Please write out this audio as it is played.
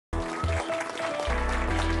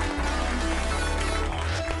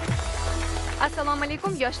Assalomu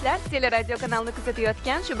alaykum yoshlar, teleradio kanalini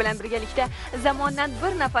kuzatayotgan, shu bilan birgalikda zamondan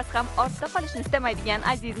bir nafas ham ortda qolishni istamaydigan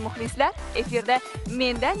aziz muxlislar, efirda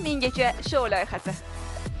Mendan mengacha shou loyihasi.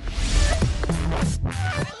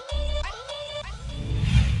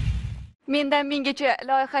 Mendan mengacha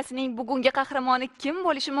loyihasining bugungi qahramoni kim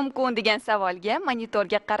bo'lishi mumkin degan savolga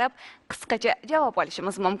monitorga qarab qisqacha javob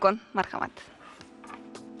olishimiz mumkin. Marhamat.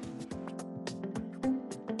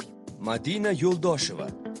 Madina Yo'ldosheva,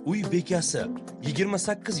 uy bekasi,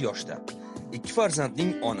 28 yoshda. 2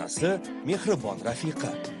 farzandning onasi, mehribon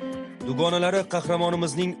rafiqa. Dugonalari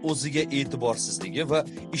qahramonimizning o'ziga e'tiborsizligi va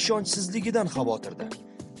ishonchsizligidan xavotirda.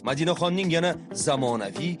 Madinaxonning yana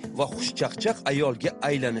zamonaviy va xushchaqchaq ayolga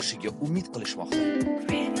aylanishiga umid qilishmoqda.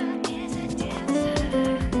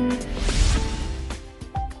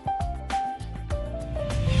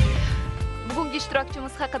 Bugungi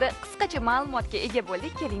ishtirokchimiz haqida qisqacha ma'lumotga ega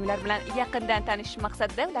bo'ldik. Keling, ular bilan yaqindan tanishish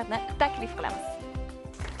maqsadida ularni taklif qilamiz.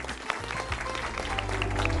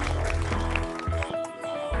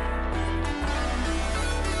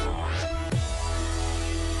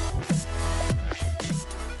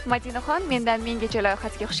 Madinaxon, Mendan mengacha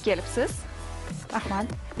loyihasiga xush kelibsiz. Rahmat.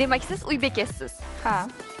 Demak, siz uy bekasisiz. Ha,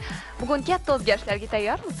 Bugun katta o'zgarishlarga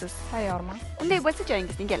tayyormisiz? tayyorman. Unday bo'lsa,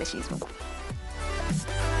 joyingizdan kelishingiz mumkin.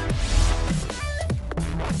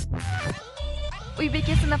 Uy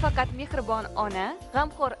bekasi nafaqat mehribon ona,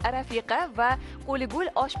 g'amxo'r rafiqa va qo'li gul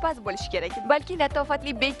oshpaz bo'lishi kerak, balki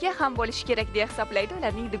latofatli beka ham bo'lishi kerak deb hisoblaydi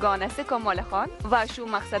ularning dugonasi Komolaxon va shu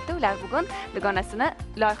maqsadda ular bugun dugonasini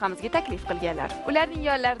loyihamizga taklif qilganlar. Ularning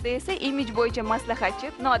yonlarida esa imij bo'yicha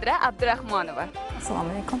maslahatchi Nodira Abdurahmonova.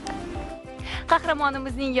 Assalomu alaykum.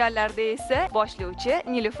 Qahramonimizning yonlarida esa boshlovchi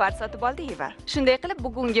Nilufar Sotiboldiyeva. Shunday qilib,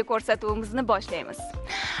 bugungi ko'rsatuvimizni boshlaymiz.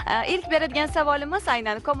 Ilk beradigan savolimiz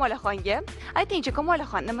aynan Komolaxonga. Aytingchi,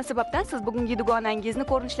 Komolaxon, nima sababdan siz bugungi dugonangizni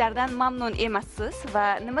ko'rinishlaridan mamnun emassiz va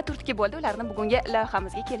nima turtki bo'ldi ularni bugungi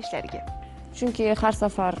loyihamizga kelishlariga? Chunki har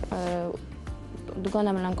safar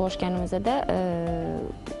dugona bilan ko'rishganimizda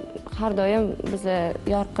har doim biz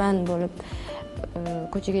yorqin bo'lib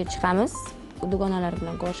ko'chaga chiqamiz. Dugonalar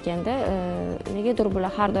bilan ko'rishganda negadir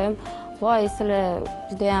bular har doim voy sizlar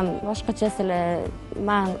juda ham boshqachasizlar,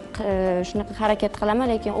 men shunaqa harakat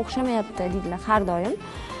qilaman lekin o'xshamayapti deydilar har doim.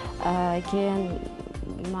 Keyin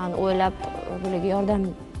men o'ylab bularga yordam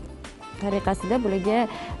tariqasida bularga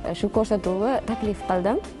shu ko'rsatuvni taklif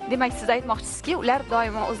qildim. Demak, siz aytmoqchisizki, ular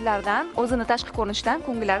doimo o'zlaridan, o'zini tashqi ko'rinishdan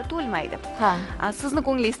ko'ngillari to'lmaydi. Ha, Sizni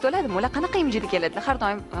ko'nglingiz to'ladimi? Ular qanaqa imijda keladilar? Har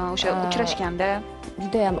doim o'sha uchrashganda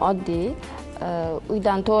juda ham oddiy,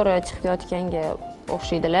 uydan to'g'ri chiqib yotganga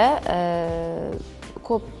o'xshaydilar.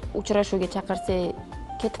 Ko'p uchrashuvga chaqirsak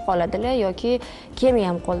ketib qoladilar yoki kelmay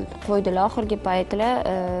ham qo'ydilar oxirgi paytlar.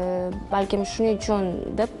 Balkim shuning uchun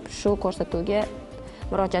deb shu ko'rsatuvga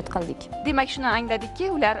murojaat qildik. Demak, shuni angladikki,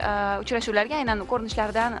 ular uchrashuvlarga aynan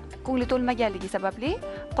ko'rinishlaridan ko'ngli to'lmaganligi sababli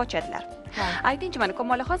qochadilar. Aytingchi, mana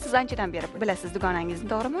Komolaxon, siz anchadan beri bilasiz dugonangizni,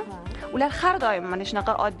 to'g'rimi? Ular har doim mana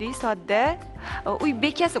shunaqa oddiy, sodda, uy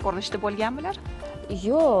bekasi ko'rinishda bo'lganmilar?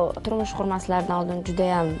 Yo'q, turmush qurmaslaridan oldin juda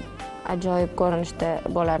ham ajoyib ko'rinishda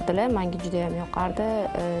bo'lardilar. Menga juda ham yoqardi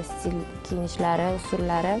stil kiyinishlari,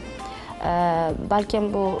 usullari.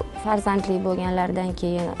 Balkim bu farzandli bo'lganlaridan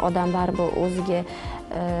keyin odam baribir o'ziga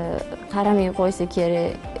qaramay qo'ysa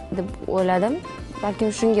kerak deb o'yladim. Balkim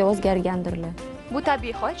shunga o'zgargandirlar. Bu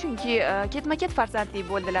tabiiy hol, chunki ketma-ket farzandli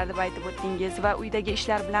bo'ldilar deb aytib o'tdingiz va uydagi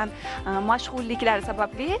ishlar bilan mashg'ulliklari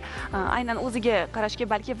sababli aynan o'ziga qarashga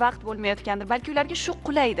balki vaqt bo'lmayotgandir, balki ularga shu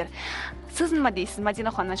qulaydir. Siz nima deysiz,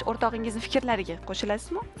 Madinaxon, mana shu o'rtog'ingizning fikrlariga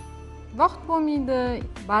qo'shilasizmi? Vaqt bo'lmaydi,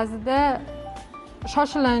 ba'zida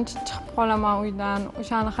shoshilinch chiqib qolaman uydan,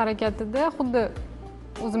 o'shani harakatida xuddi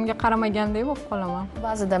o'zimga qaramagandek bo'lib qolaman.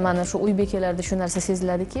 Ba'zida mana shu uy bekalarida shu narsa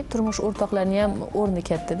seziladiki, turmush o'rtoqlarining ham o'rni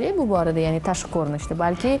katta-da bu borada, ya'ni tashqi ko'rinishda.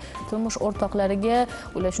 Balki turmush o'rtoqlariga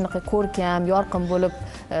ular shunaqa ko'rkam, yorqin bo'lib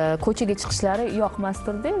ko'chaga chiqishlari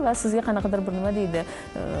yoqmasdir-da va sizga qanaqadir bir nima deydi,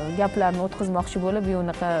 gaplarni o'tkazmoqchi bo'lib,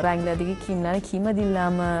 bunaqa ranglardagi kiyimlarni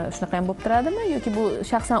kiymadinglarmi, shunaqa ham bo'lib turadimi yoki bu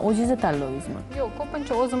shaxsan o'zingizni tanlovingizmi? Yo'q,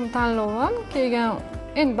 ko'pincha o'zim tanlovim, keyin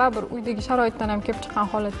endi baribir uydagi sharoitdan ham kelib chiqqan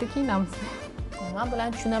holatda kiyinamiz. Men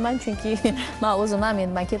bilan tushunaman, chunki men o'zim ham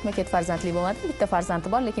endi ketma-ket farzandli bo'lmadim, bitta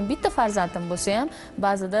farzandi bor, lekin bitta farzandim bo'lsa ham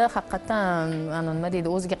ba'zida haqiqatan nima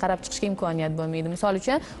deydi, o'ziga qarab chiqishga imkoniyat bo'lmaydi. Misol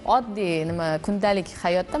uchun, oddiy kundalik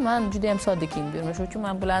hayotda men juda ham sodda kiyinib yuraman, shuning uchun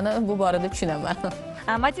men bularni bu borada tushunaman.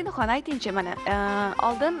 Madinaxon, aytingchi, mana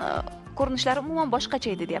oldin ko'rinishlari umuman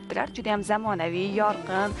boshqacha edi deyaptilar. Juda ham zamonaviy,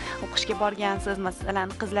 yorqin, o'qishga borgansiz,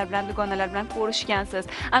 masalan, qizlar bilan, dugonalar bilan ko'rishgansiz.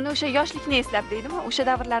 Ana o'sha yoshlikni eslab deydimi? O'sha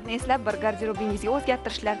davrlarni eslab bir garderobingizga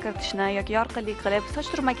o'zgartirishlar kiritishni yoki yorqinlik qilib, soch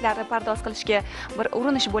turmaklarini pardoz qilishga bir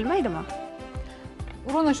urinish bo'lmaydimi?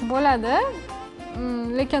 Urinish bo'ladi,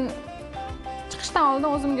 lekin chiqishdan oldin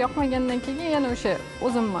o'zimga yoqmagandan keyin yana o'sha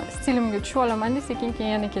o'zimni stilimga tushib olaman desa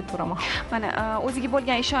keyin yana ketaveraman. Mana o'ziga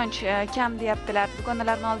bo'lgan ishonch kam deyaptilar,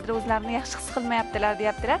 dugonalarning oldida o'zlarini yaxshi his qilmayaptilar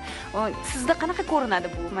deyaptilar. Sizda qanaqa ko'rinadi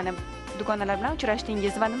bu? Mana dugonalar bilan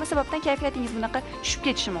uchrashdingiz va nima sababdan kayfiyatingiz bunaqa tushib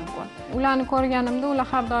ketishi mumkin? Ularni ko'rganimda ular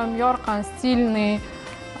har doim yorqin, stilniy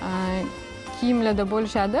kiyimlarda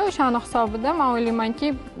bo'lishadi. O'shani hisobida men o'ylaymanki,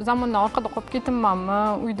 zamondan orqada qolib ketyapmanmi,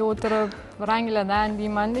 uyda o'tirib ranglardan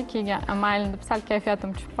deyman-da, keyin mayli deb sal kayfiyatim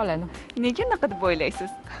tushib qoladi. Nega unaqa deb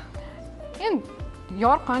o'ylaysiz? Endi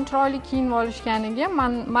yorqin, chiroyli kiyinib olishganiga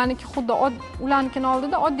meniki xuddi ularnikining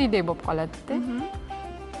oldida oddiydek bo'lib qoladi-da.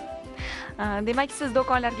 Demak, siz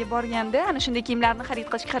do'konlarga borganda ana shunday kiyimlarni xarid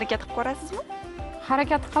qilishga harakat qilib ko'rasizmi?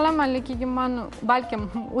 Harakat qilaman, lekin men balkim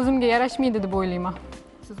o'zimga yarashmaydi deb o'ylayman.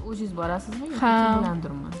 Siz o'zingiz borasizmi yoki Ha. kim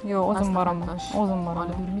bilandirmi? Yo'q, o'zim boraman. O'zim boraman.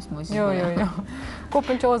 Olib yurmaysizmi o'zingiz? Yo'q.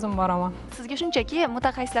 Ko'pincha o'zim boraman. Sizga shunchaki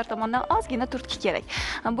mutaxassislar tomonidan ozgina turtki kerak.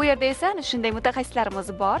 Bu yerda esa ana shunday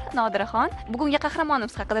mutaxassislarimiz bor. Nodiraxon, bugungi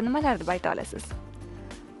qahramonimiz haqida nimalar deb ayta olasiz?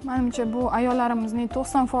 Menimcha bu ayollarimizning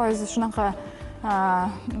 90% shunaqa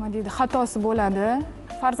nima deydi, xatosi bo'ladi.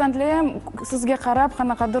 Farzandlar ham sizga qarab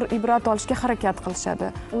qanaqadir ibrat olishga harakat qilishadi.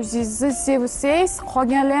 O'zingizni sevsangiz,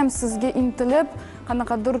 qolganlar ham sizga intilib,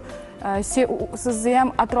 qanaqadir sizni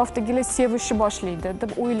ham atrofdagilar sevishni boshlaydi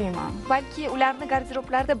deb o'ylayman. Balki ularni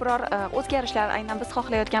garderoblarida biror o'zgarishlar, aynan biz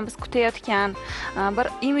xohlayotgan, biz kutayotgan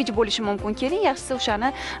bir imij bo'lishi mumkin. Keling, yaxshisi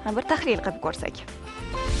o'shani bir tahlil qilib ko'rsak.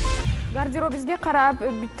 Garderobingizga qarab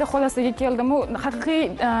bitta xulosiga keldim. U haqiqiy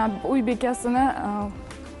uy bekasini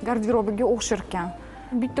garderobiga o'xshar ekan.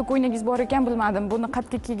 Bitta ko'ylagingiz bor ekan, bilmadim buni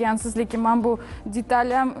qayerga kiygansiz, lekin men bu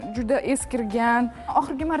detal ham juda eskirgan.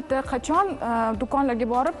 Oxirgi marta qachon do'konlarga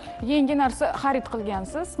borib yangi narsa xarid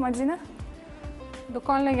qilgansiz, Madina?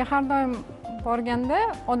 Do'konlarga har doim borganda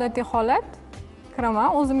odatiy holat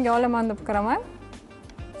kiraman, o'zimga olaman deb kiraman.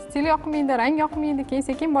 Stil yoqmaydi, rang yoqmaydi, keyin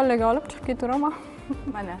sekin bolalarga olib chiqib ketaveraman.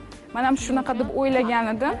 Men ham shunaqa deb o'ylagan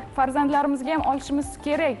edim. Farzandlarimizga ham olishimiz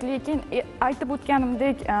kerak, lekin aytib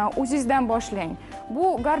o'tganimdek, o'zingizdan boshlang. Bu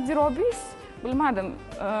garderobingiz, bilmadim,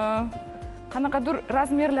 qanaqadir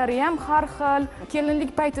razmerlari ham har xil.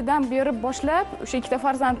 Kelinlik paytidan beri boshlab o'sha ikkita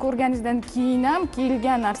farzand ko'rganingizdan keyin ham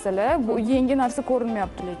kiyilgan narsalar, bu yangi narsa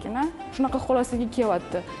ko'rinmayapti, lekin shunaqa xulosaga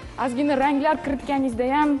kelyapti. Ozgina ranglar kiritganingizda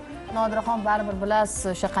ham Nodiraxon, baribir bilasiz,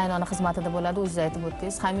 o'sha qaynona xizmatida bo'ladi, o'zingiz aytib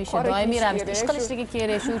o'tdingiz. Hamisha doimiy ravishda ish qilishligi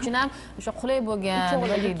kerak, shuning uchun ham o'sha qulay bo'lgan,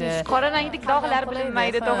 nima deydi? Qora rangdek dog'lar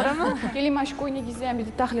bilinmaydi, to'g'rimi? Keling, mana shu ko'ylagingizni ham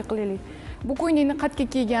bitta tahlil qilaylik. Bu ko'ylakni qayerga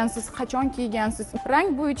kiygansiz, qachon kiygansiz?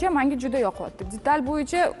 Rang bo'yicha menga juda yoqyapti. Detal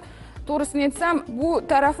bo'yicha to'g'risini aytsam, bu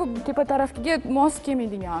tarafi tepa tarafiga mos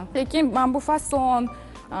kelmaydigan. Lekin men bu fason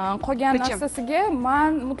qolgan narsasiga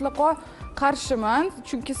men mutlaqo qarshiman,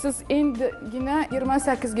 chunki siz endigina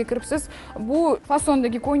 28 ga kiribsiz. Bu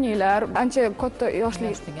fasondagi ko'ylaklar ancha katta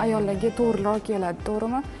yoshli ayollarga to'g'riroq keladi,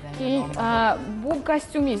 to'g'rimi? Keyin bu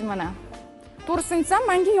kostyumingiz mana. To'g'risini aytsam,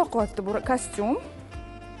 menga yoqyapti bu kostyum.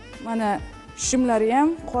 Mana shimlari ham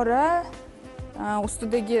qora,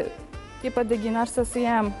 ustidagi tepadagi narsasi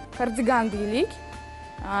ham kardigan deylik.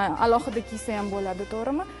 Alohida kiysa ham bo'ladi,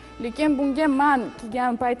 to'g'rimi? Lekin bunga men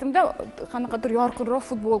kiygan paytimda qanaqadir yorqinroq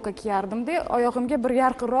futbolka kiyardim-da, oyog'imga bir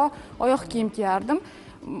yorqinroq oyoq kiyim kiyardim.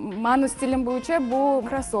 Meni stilim bo'yicha bu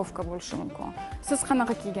krossovka bo'lishi mumkin. Siz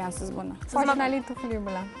qanaqa kiygansiz buni? Poshnali tufli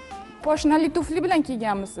bilan. Poshnali tufli bilan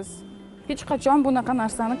kiyganmisiz? Hech qachon bunaqa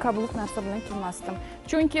narsani kabluk narsa bilan kiymasdim.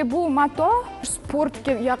 Chunki bu mato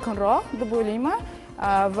sportga yaqinroq deb o'ylayman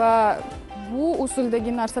va bu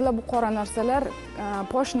usuldagi narsalar, bu qora narsalar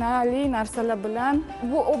poshnali narsalar bilan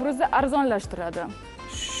bu obrazni arzonlashtiradi.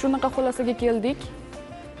 Shunaqa xulosaga keldik.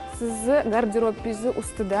 Sizni garderobingizni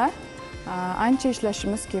ustida ancha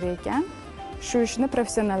ishlashimiz kerak ekan. Shu ishni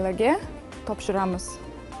professionallarga topshiramiz.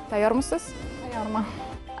 Tayyormisiz? Tayyorman.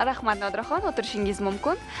 Rahmat Nodiraxon, o'tirishingiz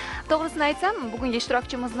mumkin. To'g'risini aytsam, bugungi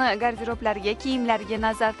ishtirokchimizni garderoblariga, kiyimlariga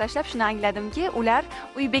nazar tashlab shuni angladimki, ular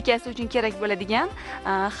uy bekasi uchun kerak bo'ladigan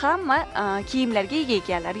hamma kiyimlarga ega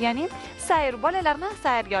ekanlar. Ya'ni sayr, bolalarni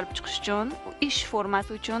sayrga olib chiqish uchun, ish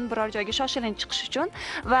formasi uchun, biror joyga shoshilinch chiqish uchun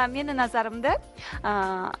va meni nazarimda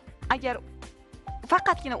agar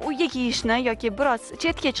faqatgina uyga kiyishni yoki biroz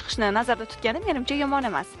chetga chiqishni nazarda tutgani menimcha yomon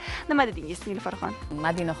emas. Nima dedingiz, Niluffarxon?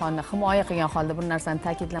 Madinaxonni himoya qilgan holda bir narsani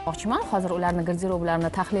ta'kidlamoqchiman. Hozir ularni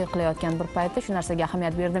garderoblarini tahlil qilayotgan bir paytda shu narsaga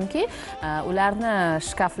ahamiyat berdimki, ularni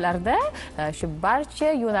shkaflarda shu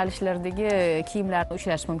barcha yo'nalishlardagi kiyimlarni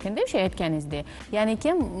uchrash mumkin deb aytganingizdek. Ya'ni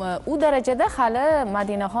kim u darajada hali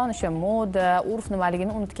Madinaxon o'sha moda, urf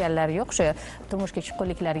nimaligini unutganlari yo'q, o'sha turmushga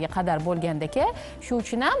chiqqunliklariga qadar bo'lgandaki, shu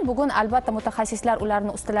uchun ham bugun albatta mutaxassislar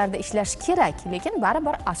ularni ustilarida ishlash kerak, lekin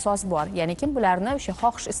baribir asos bor. Ya'ni kim bularni o'sha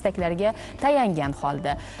xohish istaklariga tayangan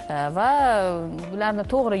holda va bularni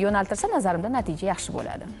to'g'ri yo'naltirsa, nazarimda natija yaxshi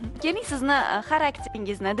bo'ladi. Keling, sizni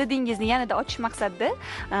xarakteringizni, didingizni yanada ochish maqsadida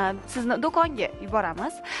sizni do'konga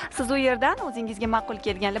yuboramiz. Siz u yerdan o'zingizga ma'qul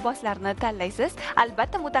kelgan liboslarni tanlaysiz.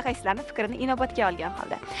 Albatta mutaxassislarning fikrini inobatga olgan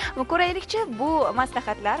holda. Ko'raylikchi, bu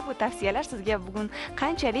maslahatlar, bu tavsiyalar sizga bugun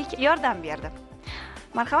qanchalik yordam berdi.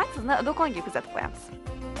 Marhamat, sizni do'konga kuzatib qo'yamiz.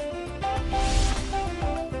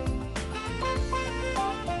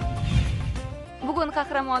 Bugun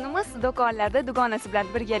qahramonimiz do'konlarda dugonasi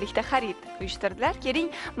bilan birgalikda xarid uyushtirdilar.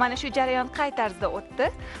 Keling, mana shu jarayon qay tarzda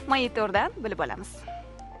o'tdi, monitordan bilib olamiz.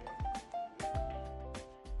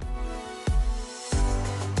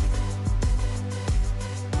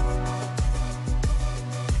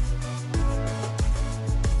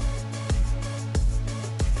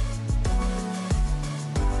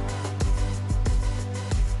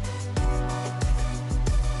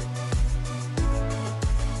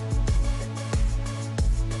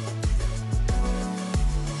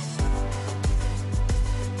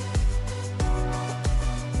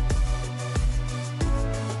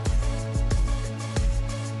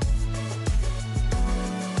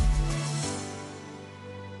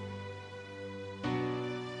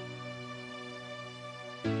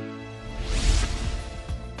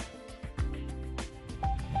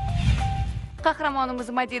 Qahramonimiz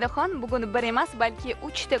Madinaxon bugun bir emas, balki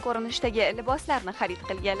 3 ta ko'rinishdagi liboslarni xarid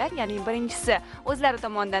qilganlar. Ya'ni birinchisi o'zlari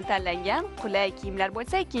tomonidan tanlangan qulay kiyimlar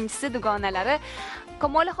bo'lsa, ikkinchisi dugonalari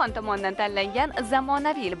Komolaxon tomonidan tanlangan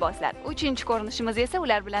zamonaviy liboslar. Uchinchi ko'rinishimiz esa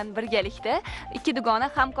ular bilan birgalikda ikki dugona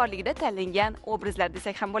hamkorligida tanlangan obrazlar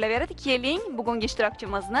desak ham bo'laveradi. Keling, bugungi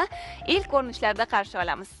ishtirokchimizni ilk ko'rinishlarda qarshi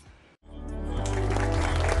olamiz.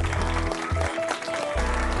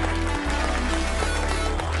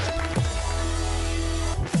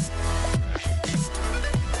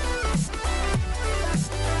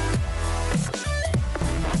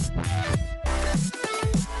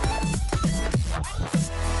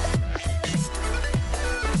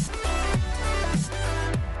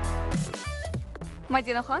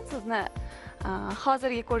 Madinaxon, sizni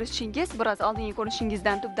hozirgi ko'rinishingiz biroz oldingi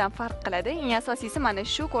ko'rinishingizdan tubdan farq qiladi. Eng asosiysi mana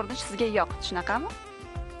shu ko'rinish sizga yoqdi, shunaqami?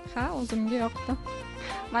 Ha, o'zimga yoqdi.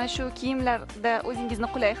 Mana shu kiyimlarda o'zingizni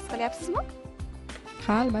qulay his qilyapsizmi?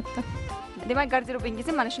 Ha, albatta. Demak,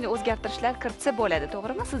 garderobingizga mana shunday o'zgartirishlar kiritsa bo'ladi,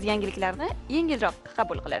 to'g'rimi? Siz yangiliklarni yengilroq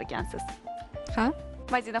qabul qilar ekansiz. Ha.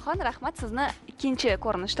 Madinaxon, rahmat, sizni ikkinchi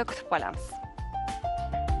ko'rinishda kutib qolamiz.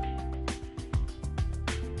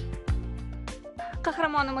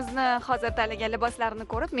 Qahramonimizni hozir tanlagan liboslarini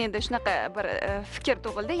ko'rib, menda shunaqa bir fikr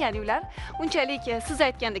tug'ildi. Ya'ni ular unchalik siz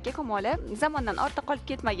aytgandek Kamola zamondan ortda qolib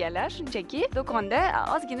ketmaganlar, shunchaki do'konda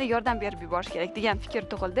ozgina yordam berib yuborish kerak degan fikr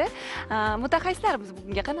tug'ildi. Mutaxassislarimiz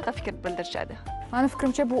bugunga qanaqa fikr bildirishadi? Meni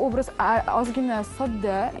fikrimcha bu obraz ozgina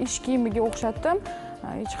sodda, ish kiyimiga o'xshatdim.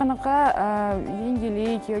 Hech qanaqa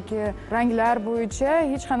yengillik yoki ranglar bo'yicha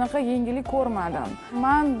hech qanaqa yengillik ko'rmadim.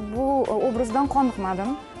 Men bu obrazdan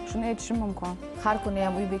qoniqmadim. Shuni aytishim mumkin. Har kuni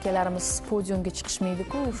ham uy bekalarimiz podiumga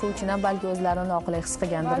chiqishmaydi-ku, shu uchun ham balki o'zlarini noqulay his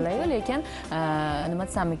qilgandirlar, lekin nima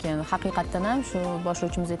desam ekan, haqiqatdan ham shu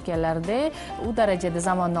boshlovchimiz aytganlaridek, u darajada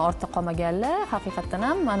zamondan ortda qolmaganlar. Haqiqatdan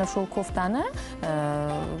ham mana shu koftani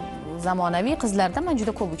zamonaviy qizlarda men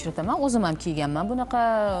juda ko'p uchrataman. O'zim ham kiyganman bunaqa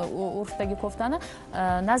urfdagi koftani.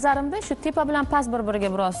 Nazarimda shu tepa bilan past bir-biriga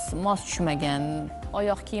biroz mos tushmagan.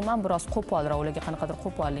 Oyoq kiyim ham biroz qo'polroq, ularga qanaqadir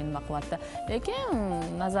qo'pollik nima qilyapti. Lekin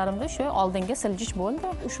nazarimda shu oldinga siljish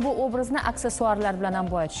bo'ldi. Ushbu obrazni aksessuarlar bilan ham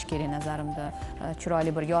boyitish kerak nazarimda.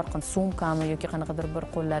 Chiroyli bir yorqin sumkami yoki qanaqadir bir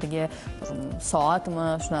qo'llariga soatmi,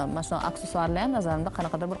 mana shu aksessuarlar ham nazarimda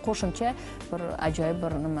qanaqadir bir qo'shimcha bir ajoyib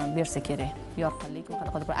bir nima bersa kerak. Yorqinlik va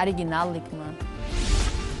qanaqadir bir originallikmi.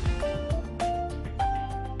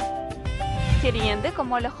 Keling, endi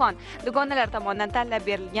Komolaxon dugonalar tomonidan tanlab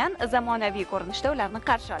berilgan zamonaviy ko'rinishda ularni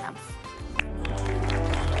qarshi olamiz.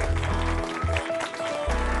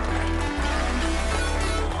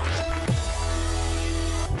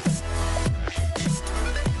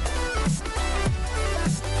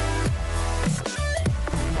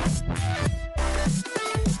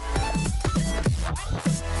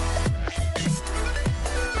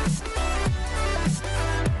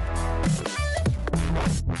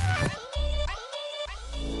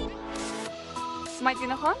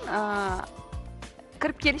 Madinaxon,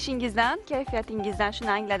 kirib kelishingizdan, kayfiyatingizdan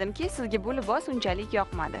shuni angladimki, sizga bu libos unchalik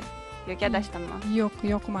yoqmadi. Yoki adashdimmi? Yo'q,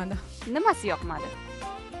 yoqmadi. Nimasi yoqmadi?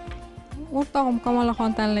 O'rtog'im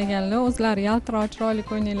Kamolaxon tanlaganlar, o'zlari yaltiroq chiroyli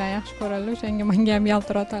ko'ylaklar yaxshi ko'radilar, o'shanga menga ham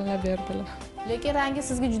yaltiroq tanlab berdilar. Lekin rangi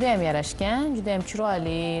sizga juda ham yarashgan, juda ham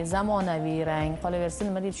chiroyli, zamonaviy rang. Qolaversa,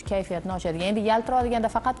 nima deydi, shu kayfiyatni ochadigan. Endi yaltiroq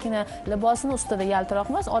deganda faqatgina libosini ustida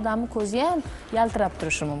yaltiroq emas, odamning ko'zi ham yaltirab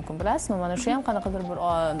turishi mumkin, bilasizmi? Mana shu ham qanaqadir bir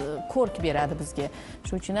ko'rk beradi bizga.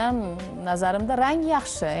 Shuning uchun ham nazarimda rang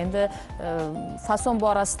yaxshi. Endi fason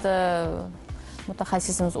borasida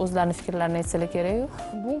mutaxassisimiz o'zlarining fikrlarini aytsalar kerak-ku.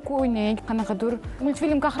 Bu ko'ylak qanaqadir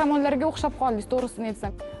multfilm qahramonlariga o'xshab qoldingiz, to'g'risini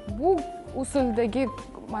aytsam. Bu usuldagi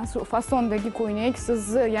fasondagi ko'ylak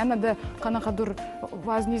sizni yanada qanaqadir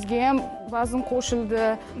vazningizga ham vazn qo'shildi.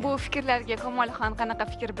 Bu fikrlarga Kamolaxon qanaqa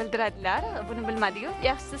fikr bildiradilar, buni bilmadiyu.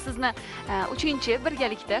 Yaxshisi sizni 3-chi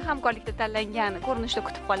birgalikda hamkorlikda tanlangan ko'rinishda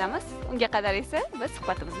kutib qolamiz. Unga qadar esa biz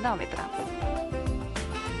suhbatimizni davom ettiramiz.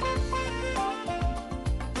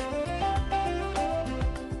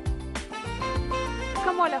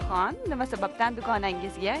 Kamolaxon, nima sababdan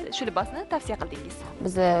dugonangizga shu libosni tavsiya qildingiz?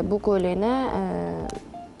 Biz bu ko'ylakni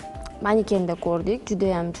manekenda ko'rdik, juda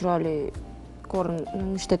ham chiroyli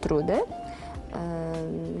ko'rinishda turuvdi.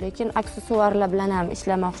 Lekin aksessuarlar bilan ham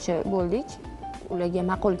ishlamoqchi bo'ldik. Ularga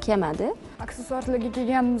ma'qul kelmadi. Aksessuarlarga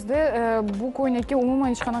kelganimizda bu ko'ylakka umuman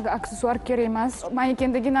hech qanaqa aksessuar kerak emas.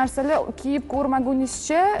 Manekendagi narsalar kiyib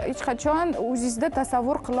ko'rmagunizcha hech qachon o'zingizda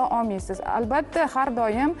tasavvur qila olmaysiz. Albatta, har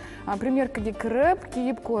doim premyerkaga kirib,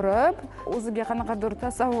 kiyib ko'rib, o'ziga qanaqadir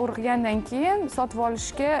tasavvur qilgandan keyin sotib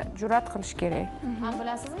olishga jur'at qilish kerak. Ham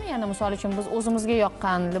bilasizmi, yana misol uchun biz o'zimizga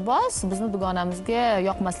yoqqan libos bizni dugonamizga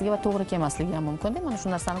yoqmasligi va to'g'ri kelmasligi ham mumkin. Mana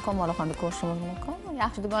shu narsani Kamolaxonda ko'rishimiz mumkin.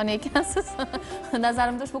 Yaxshi dugona ekansiz.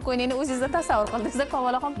 Nazarimda ushbu ko'ylakni o'zingizda tasavvur qildingiz.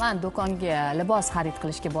 Kamolaxon, men do'konga libos xarid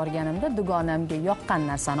qilishga borganimda dugonamga yoqqan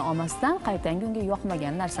narsani olmasdan qaytanga unga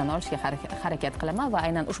yoqmagan narsani olishga harakat qilaman va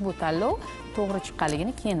aynan ushbu tanlov to'g'ri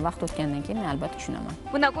chiqqanligini keyin vaqt o'tgandan keyin men albatta tushunaman.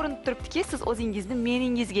 Bundan ko'rinib turibdiki, siz o'zingizni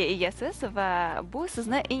meningizga egasiz va bu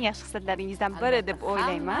sizni eng yaxshi xislatlaringizdan biri deb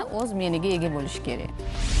o'ylayman. O'z meniga ega bo'lish kerak.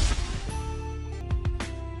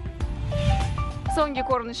 So'nggi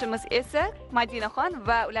ko'rinishimiz esa Madinaxon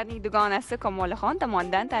va ularning dugonasi Kamolaxon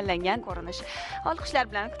tomonidan tanlangan ko'rinish.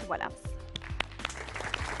 Olqishlar bilan kutib olamiz.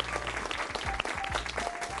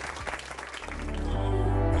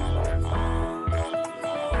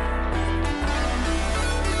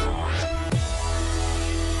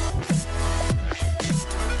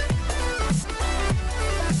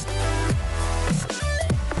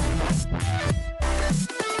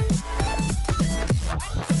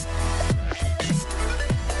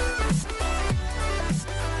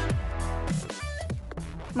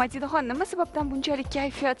 Madinaxon, nima sababdan bunchalik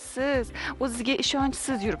kayfiyatsiz, o'zingizga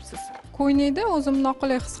ishonchsiz yuribsiz? Ko'ylakda o'zimni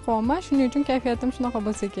noqulay his qilaman, shuning uchun kayfiyatim shunaqa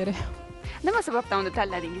bo'lsa kerak. Nima sababdan unda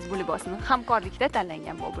tanladingiz bu libosni? Hamkorlikda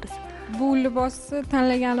tanlangan bu obraz. Bu libosni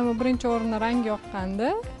tanlaganimni birinchi o'rinda rangi yoqqandi.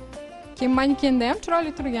 Keyin manekenda ham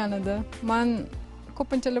chiroyli turgan edi. Men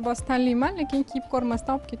ko'pincha libos tanlayman, lekin kiyib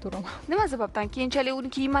ko'rmasdan olib ketaveraman. Nima sababdan? Keyinchalik uni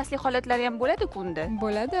kiymaslik holatlari ham bo'ladi-ku unda.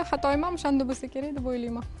 Bo'ladi, xatoyim ham o'shanda bo'lsa kerak deb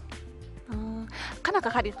o'ylayman. Qanaqa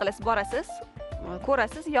xarid qilasiz? Borasiz,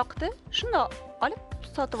 ko'rasiz, yoqdi, shundoq olib,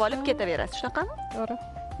 sotib olib ketaverasiz. Shunaqami? To'g'ri.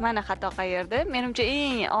 Mana xato qayerda? Menimcha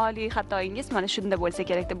eng oliy xatoingiz mana shunda bo'lsa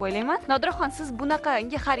kerak deb o'ylayman. Nodiraxon, siz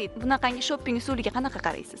bunaqangi xarid, bunaqangi shopping usuliga qanaqa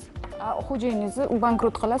qaraysiz? Xo'jayiningizni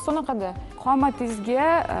bankrot qilasiz unaqada. Qomatingizga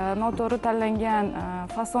noto'g'ri tanlangan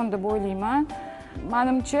fason deb o'ylayman.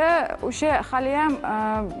 Menimcha o'sha hali ham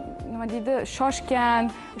nima deydi, shoshgan,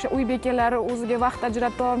 o'sha uy bekalari o'ziga vaqt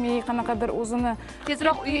ajrata olmay, qanaqadir o'zini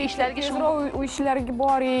tezroq uy ishlariga uy ishlariga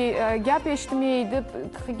boray, gap eshitmay deb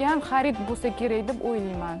qilgan xarid bo'lsa kerak deb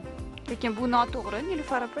o'ylayman. Lekin bu noto'g'ri.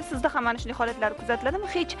 Nilufar opa, sizda ham mana shunday holatlar kuzatiladimi?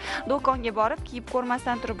 Hech do'konga borib, kiyib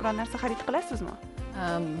ko'rmasdan turib biror narsa xarid qilasizmi?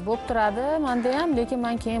 Bo'lib turadi menda ham, lekin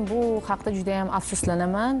men keyin bu haqda juda ham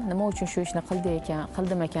afsuslanaman. Nima uchun shu ishni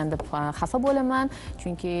qildim ekan deb xafa bo'laman,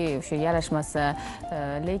 chunki o'sha yarashmasa.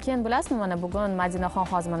 Lekin bilasizmi, mana bugun Madinaxon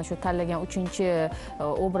hozir mana shu tanlagan 3-chi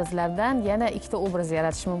obrazlardan yana ikkita obraz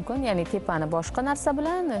yaratish mumkin. Ya'ni tepani boshqa narsa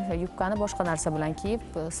bilan, yubkani boshqa narsa bilan kiyib,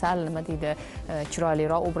 sal nima deydi,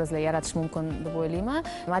 chiroyliroq obrazlar yaratish mumkin deb o'ylayman.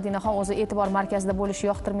 Madinaxon o'zi e'tibor markazida bo'lishni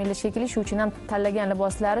yoqtirmaydi shekilli, shu uchun ham tanlagan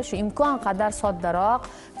liboslari shu imkon qadar soddaroq, tezroq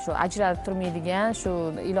shu ajralib turmaydigan, shu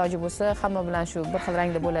iloji bo'lsa hamma bilan shu bir xil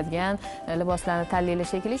rangda bo'ladigan liboslarni tanlaylik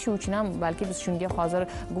shekilli. Shu uchun ham balki biz shunga hozir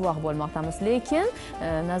guvoh bo'lmoqdamiz. Lekin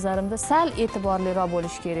nazarimda sal e'tiborliroq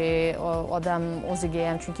bo'lish kerak odam o'ziga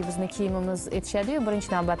ham, chunki bizni kiyimimiz aytishadi-yu, birinchi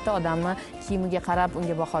navbatda odamni kiyimiga qarab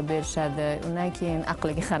unga baho berishadi. Undan keyin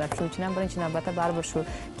aqliga qarab. Shuning uchun ham birinchi navbatda baribir shu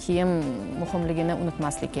kiyim muhimligini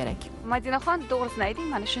unutmaslik kerak. Madinaxon, to'g'risini ayting,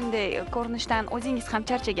 mana shunday ko'rinishdan o'zingiz ham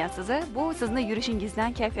charchagansiz. Bu sizni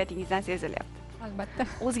yurishingizdan, kayfiyatingizdan sezilyapti. Albatta.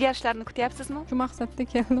 O'zgarishlarni kutyapsizmi? Shu maqsadda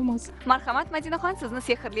keldim o'zi. Marhamat Madinaxon, sizni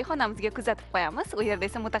sehrli xonamizga kuzatib qo'yamiz. U yerda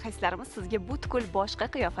esa mutaxassislarimiz sizga butkul boshqa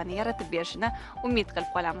qiyofani yaratib berishini umid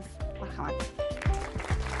qilib qolamiz. Marhamat.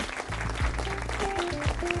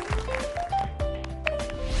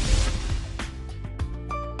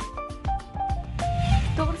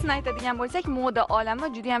 To'g'risini aytadigan bo'lsak, moda olami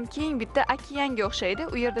juda ham keng bitta okeanga o'xshaydi.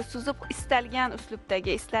 U yerda suzib istalgan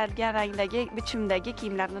uslubdagi, istalgan rangdagi, bichimdagi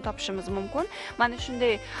kiyimlarni topishimiz mumkin. Mana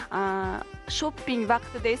shunday shopping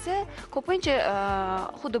vaqtida esa ko'pincha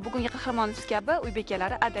xuddi bugungi qahramonimiz kabi uy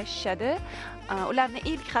bekalari adashishadi. Ularning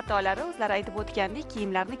ilk xatolari o'zlari aytib o'tgandek,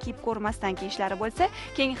 kiyimlarni kiyib ko'rmasdan kiyishlari bo'lsa,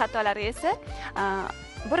 keyingi xatolari esa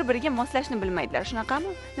bir-biriga moslashni bilmaydilar.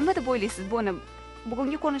 Shunaqami? Nima deb o'ylaysiz buni?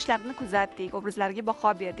 Bugungi ko'rinishlarini kuzatdik, obrazlarga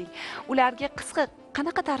baho berdik. Ularga qisqa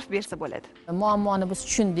qanaqa ta'rif bersa bo'ladi? Muammoni biz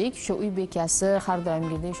tushundik. O'sha uy bekasi har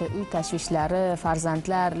doimgidek o'sha uy tashvishlari,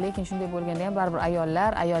 farzandlar, lekin shunday bo'lganda ham baribir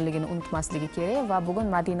ayollar ayolligini unutmasligi kerak va bugun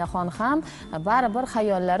Madinaxon ham baribir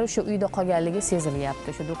xayollari o'sha uyda qolganligi sezilyapti.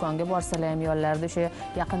 O'sha do'konga borsalar ham yollarida o'sha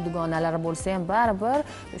yaqin dugonalari bo'lsa ham baribir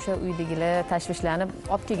o'sha uydagilar tashvishlanib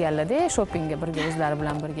olib kelganlar-da shoppingga birga o'zlari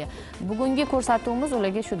bilan birga. Bugungi ko'rsatuvimiz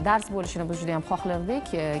ularga shu dars bo'lishini biz juda ham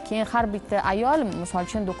xohlardik. Keyin har bitta ayol misol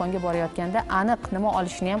uchun do'konga borayotganda aniq nima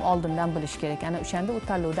olishni ham oldindan bilish kerak. Ana o'shanda u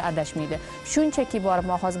tanlovda adashmaydi. Shunchaki borib,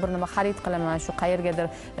 men hozir bir nima xarid qilaman, shu qayergadir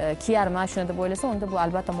kiyarman, shuni deb o'ylasa, unda bu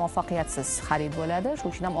albatta muvaffaqiyatsiz xarid bo'ladi.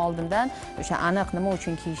 Shuning uchun ham oldindan o'sha aniq nima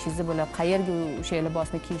uchun kiyishingizni bilib, qayerga o'sha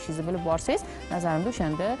libosni kiyishingizni bilib borsangiz, nazarimda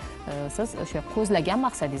o'shanda siz o'sha ko'zlagan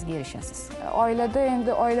maqsadingizga erishasiz. Oilada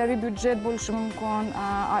endi oilaviy byudjet bo'lishi mumkin.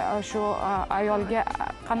 Shu ayolga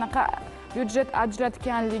qanaqa byudjet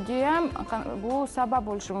ajratganligi ham bu sabab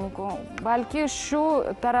bo'lishi mumkin. Balki shu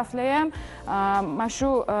taraflar ham mana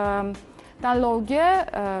shu tanlovga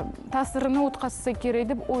ta'sirini o'tkazsa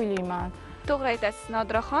kerak deb o'ylayman. To'g'ri aytasiz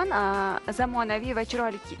Nodiraxon, zamonaviy va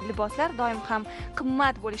chiroyli liboslar doim ham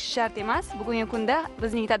qimmat bo'lishi shart emas. Bugungi kunda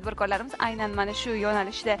bizning tadbirkorlarimiz aynan mana shu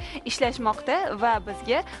yo'nalishda ishlashmoqda va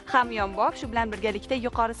bizga hamyonbop, shu bilan birgalikda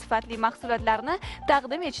yuqori sifatli mahsulotlarni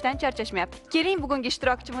taqdim etishdan charchashmayapti. Keling, bugungi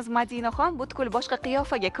ishtirokchimiz Madinaxon butkul boshqa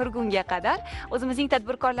qiyofaga kirgunga qadar o'zimizning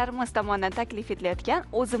tadbirkorlarimiz tomonidan taklif etilayotgan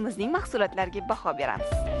o'zimizning mahsulotlarga baho beramiz.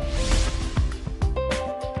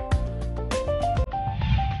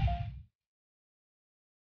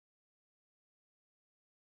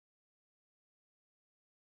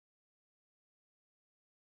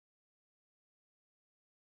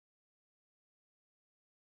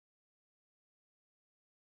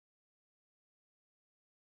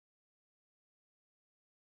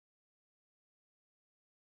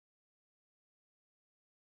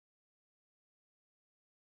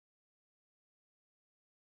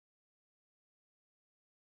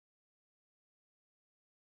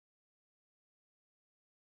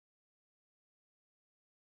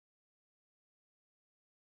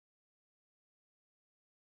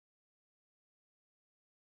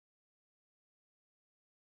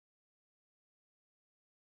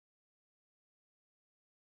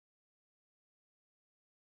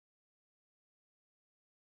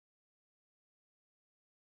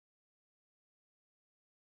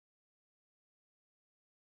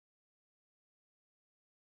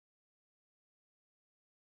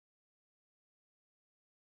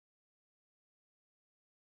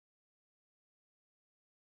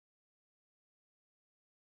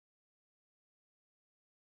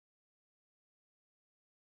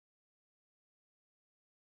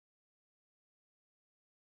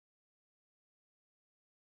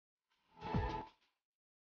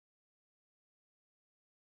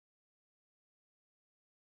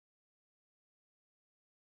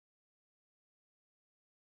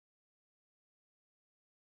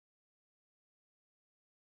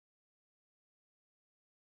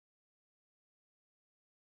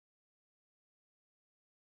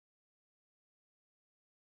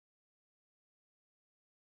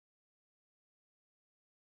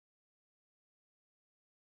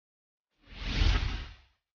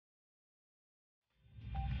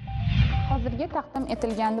 hozirgi taqdim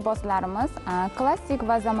etilgan liboslarimiz klassik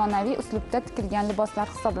va zamonaviy uslubda tikilgan liboslar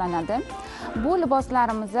hisoblanadi. Bu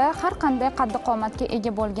liboslarimiz har qanday qaddi qomatga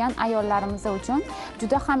ega bo'lgan ayollarimiz uchun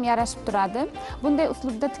juda ham yarashib turadi. Bunday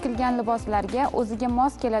uslubda tikilgan liboslarga o'ziga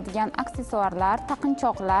mos keladigan aksessuarlar,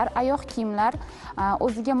 taqinchoqlar, oyoq kiyimlar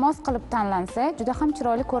o'ziga mos qilib tanlansa, juda ham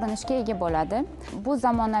chiroyli ko'rinishga ega bo'ladi. Bu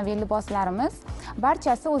zamonaviy liboslarimiz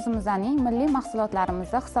barchasi o'zimizning milliy mahsulotlarimiz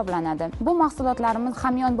hisoblanadi. Bu mahsulotlarimiz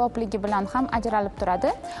hamyonbopligi bilan ham ajralib turadi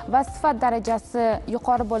va sifat darajasi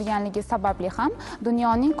yuqori bo'lganligi sababli ham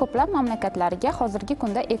dunyoning ko'plab mamlakatlariga hozirgi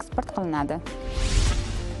kunda eksport qilinadi.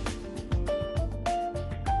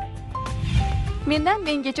 Mendan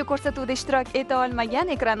mengacha ko'rsatuvda ishtirok eta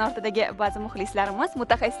olmagan ekran ortidagi ba'zi muxlislarimiz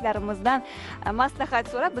mutaxassislarimizdan maslahat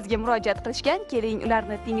so'rab bizga murojaat qilishgan. Keling,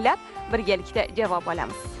 ularni tinglab, birgalikda javob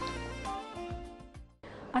olamiz.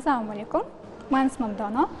 Assalomu alaykum. Men ismim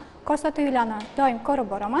Dono. Ko'rsatuvlarni doim ko'rib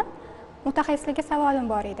boraman. Mutaxassislarga savolim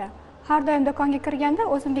bor edi. Har doim do'konga kirganda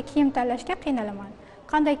o'zimga kiyim tanlashga qiynalaman.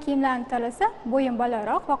 Qanday kiyimlarni tanlasa, bo'yim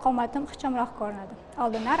balandroq va qomatim ixchamroq ko'rinadi.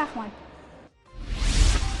 Oldindan rahmat.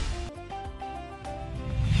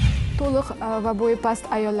 To'liq va bo'yi past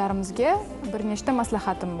ayollarimizga bir nechta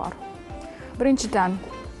maslahatim bor. Birinchidan,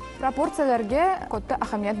 proporsiyalarga katta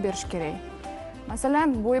ahamiyat berish kerak.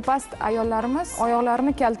 Masalan, bo'yi past ayollarimiz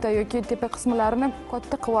oyoqlarini kalta yoki tepa qismlarini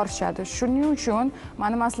katta qilib yuborishadi. Shuning uchun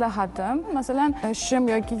meni maslahatim, masalan, shim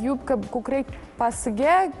yoki yubka ko'krak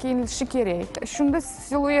pastiga kiyilishi kerak. Shunda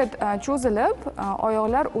siluet cho'zilib,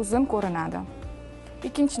 oyoqlar uzun ko'rinadi.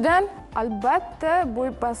 Ikkinchidan, albatta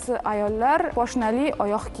bo'yi past ayollar poshnali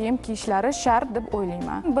oyoq kiyim kiyishlari shart deb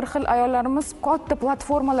o'ylayman. Bir xil ayollarimiz katta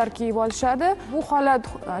platformalar kiyib olishadi. Bu holat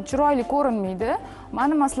chiroyli ko'rinmaydi.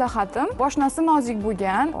 Meni maslahatim, poshnasi nozik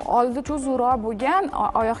bo'lgan, oldi cho'zuvroq bo'lgan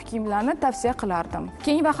oyoq kiyimlarni tavsiya qilardim.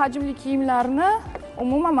 Keng va hajmli kiyimlarni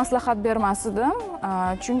umuman maslahat bermas edim,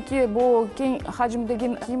 chunki bu keng hajmdagi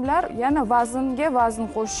kiyimlar yana vaznga vazn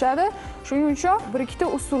qo'shishadi. Shuning uchun bir ikkita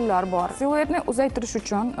usullar bor. Siluetni uzaytirish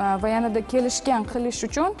uchun va yanada kelishgan qilish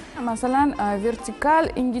uchun, masalan, vertikal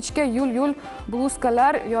ingichka yul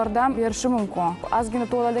bluzkalar yordam berishi mumkin. Ozgina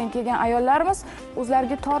to'ladan kelgan ayollarimiz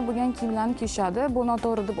o'zlariga tor bo'lgan kiyimlarni kiyishadi. Bu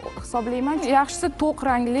noto'g'ri deb hisoblayman. Yaxshisi to'q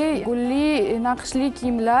rangli, gulli, naqshli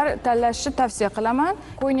kiyimlar tanlashni tavsiya qilaman.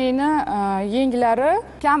 Ko'ylakni yenglari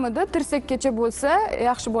kamida tirsakkacha bo'lsa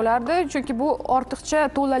yaxshi bo'lardi, chunki bu ortiqcha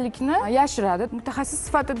to'lalikni yashiradi. Mutaxassis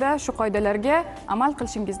sifatida shu qoidalarga amal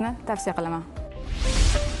qilishingizni tavsiya qilaman.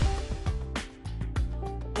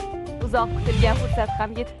 Uzoq kutilgan fursat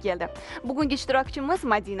ham yetib keldi. Bugungi ishtirokchimiz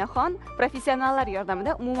Madinaxon professionallar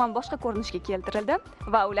yordamida umuman boshqa ko'rinishga keltirildi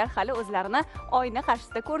va ular hali o'zlarini oyna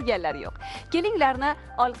qarshisida ko'rganlari yo'q. Keling, ularni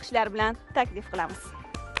olqishlar bilan taklif qilamiz.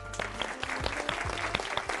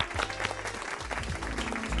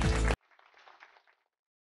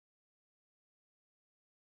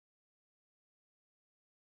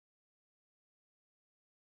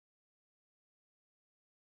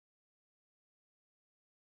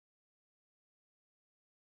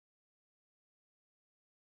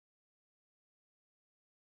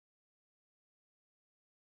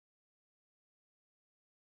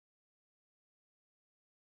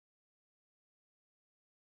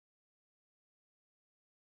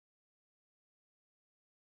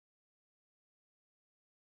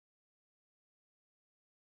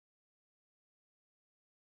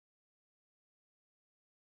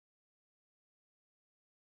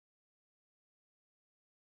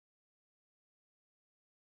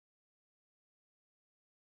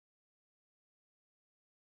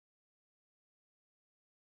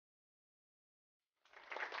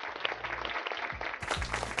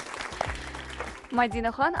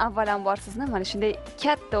 Madinaxon, avvalambor sizni mana shunday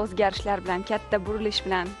katta o'zgarishlar bilan, katta burilish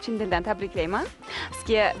bilan chin dildan tabriklayman.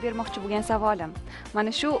 Sizga bermoqchi bo'lgan savolim,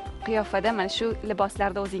 mana shu qiyofada, mana shu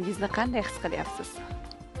liboslarda o'zingizni qanday his qilyapsiz?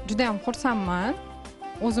 Juda ham xursandman.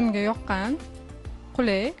 O'zimga yoqqan,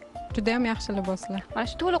 qulay, juda ham yaxshi liboslar. Mana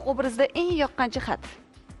shu to'liq obrazda eng yoqqan jihat?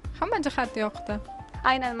 Hamma jihati yoqdi.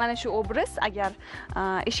 Aynan mana shu obraz, agar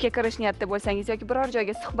ishga kirish niyatida bo'lsangiz yoki biror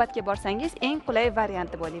joyga suhbatga borsangiz, eng qulay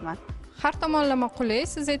variant deb o'ylayman. Har tomonlama qulay,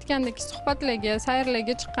 siz aytgandek suhbatlarga,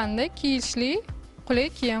 sayrlarga chiqqanda kiyishli, qulay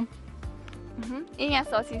kiyim. Eng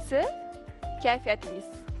asosiysi kayfiyatingiz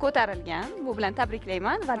ko'tarilgan. Bu bilan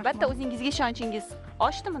tabriklayman va albatta o'zingizga ishonchingiz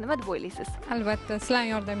oshdimi, nima deb o'ylaysiz? Albatta, sizlar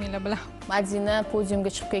yordaminglar bilan. Madina podiumga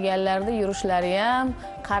chiqib kelganlarida yurishlari ham,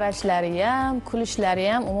 qarashlari ham, kulishlari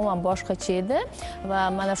ham umuman boshqacha edi va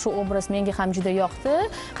mana shu obraz menga ham juda yoqdi.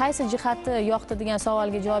 Qaysi jihati yoqdi degan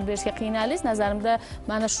savolga javob berishga qiynalsangiz, nazarimda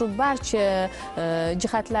mana shu barcha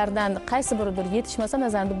jihatlardan qaysi biridir yetishmasa,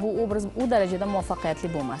 nazarimda bu obraz u darajada muvaffaqiyatli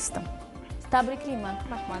bo'lmasdi. tabriklayman.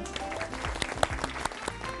 Rahmat.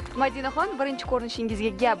 Madinaxon, birinchi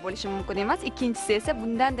ko'rinishingizga gap bo'lishi mumkin emas, ikkinchisi esa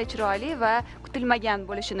bundanda chiroyli va kutilmagan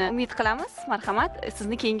bo'lishini umid qilamiz. Marhamat,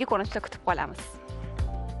 sizni keyingi ko'rinishda kutib qolamiz.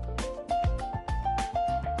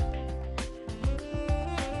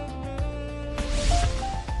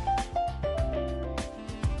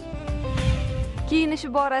 Kiyinishi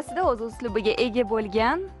borasida o'z uslubiga ega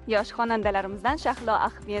bo'lgan yosh xonandalarimizdan Shahlo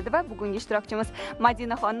Ahmedova bugungi ishtirokchimiz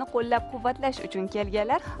Madinaxonni qo'llab-quvvatlash uchun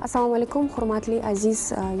kelganlar. Assalomu alaykum, hurmatli aziz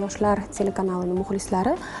yoshlar telekanalining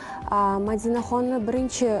muxlislari. Madinaxonni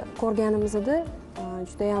birinchi ko'rganimizda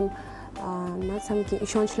juda ham nima desamki,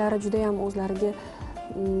 ishonchlari juda ham o'zlariga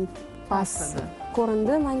past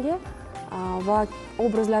ko'rindi menga va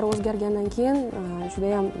obrazlari o'zgargandan keyin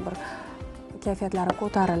juda ham bir kayfiyatlari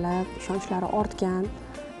ko'tarilib, ishonchlari ortgan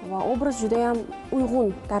va obraz juda ham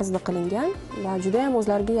uyg'un tarzda qilingan va juda ham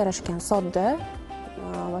o'zlariga yarashgan, sodda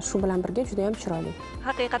va shu bilan birga juda ham chiroyli.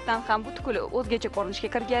 Haqiqatan ham butkul o'zgacha ko'rinishga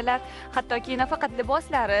kirganlar. Hattoki nafaqat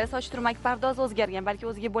liboslari, soch turmak pardozi o'zgargan, balki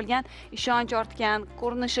o'ziga bo'lgan ishonch ortgan,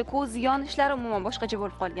 ko'rinishi, ko'z yonishlari umuman boshqacha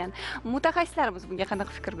bo'lib qolgan. Mutaxassislarimiz bunga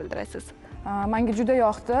qanaqa fikr bildirasiz? Menga juda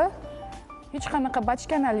yoqdi. Hech qanaqa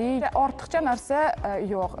bachkanalik, ortiqcha narsa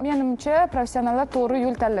yo'q. Menimcha, professionallar to'g'ri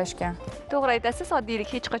yo'l tanlashgan. To'g'ri aytasiz, oddiylik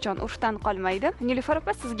hech qachon urfdan qolmaydi. Nilufar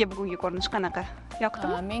opa, sizga bugungi ko'rinish qanaqa?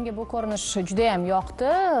 Yoqdimi? Menga bu ko'rinish juda ham yoqdi.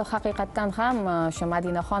 Haqiqatdan ham o'sha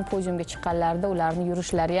Madinaxon podiumga chiqqanlarida ularning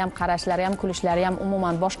yurishlari ham, qarashlari ham, kulishlari ham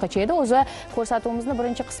umuman boshqacha edi. O'zi ko'rsatuvimizni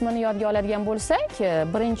birinchi qismini yodga oladigan bo'lsak,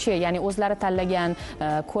 birinchi, ya'ni o'zlari tanlagan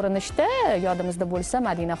ko'rinishda yodimizda bo'lsa,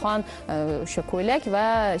 Madinaxon o'sha ko'ylak va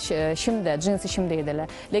shimda, jinsi shimda edilar.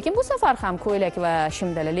 Lekin bu safar ham ko'ylak va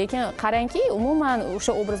shimdalar. Lekin qarangki, umuman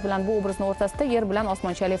o'sha obraz bilan bu obrazning o'rtasida yer bilan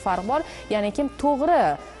osmonchalik farq bor. Ya'ni kim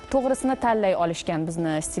to'g'risini tanlay olishgan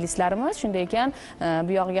bizni stilistlarimiz. Shunday ekan,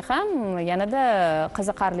 bu yog'iga ham yanada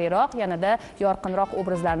qiziqarliroq, yanada yorqinroq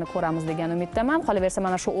obrazlarni ko'ramiz degan umiddaman. Qolaversa,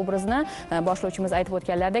 mana shu obrazni boshlovchimiz aytib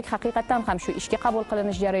o'tganlaridek, haqiqatan ham shu ishga qabul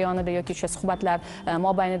qilinish jarayonida yoki o'sha suhbatlar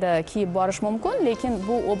mobaynida kiyib borish mumkin, lekin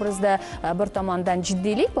bu obrazda bir tomondan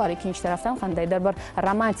jiddiylik bor, ikkinchi tarafdan qandaydir bir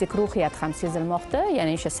romantik ruhiyat ham sezilmoqda.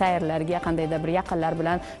 Ya'ni o'sha sayrlarga, qandaydir bir yaqinlar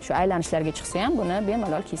bilan shu aylanishlarga chiqsa ham buni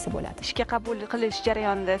bemalol kiysa bo'ladi. Ishga qabul qilish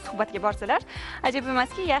jarayonida suhbatga borsalar, ajab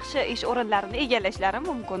emaski, yaxshi ish o'rinlarini egallashlari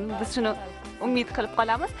mumkin. Biz shuni umid qilib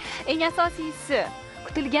qolamiz. Eng asosiysi,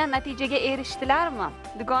 kutilgan natijaga erishdilarmi?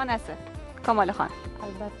 Dugonasi Kamolaxon.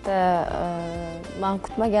 Albatta, men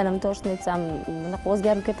kutmaganim, to'g'risini aytsam, bunaqa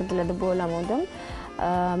o'zgarib ketadilar deb o'ylamadim.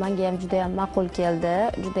 Menga ham juda ham ma'qul keldi,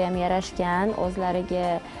 juda ham yarashgan, o'zlariga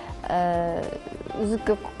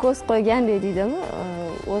uzukka ko'z qo'ygandek deydimi,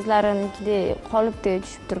 o'zlarinikidek qolipdek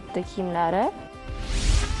tushib turibdi kiyimlari.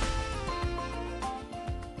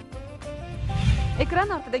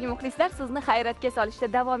 Ekran ortidagi muxlislar, sizni hayratga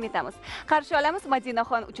solishda davom etamiz. Qarshi olamiz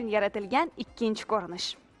Madinaxon uchun yaratilgan ikkinchi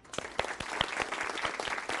ko'rinish.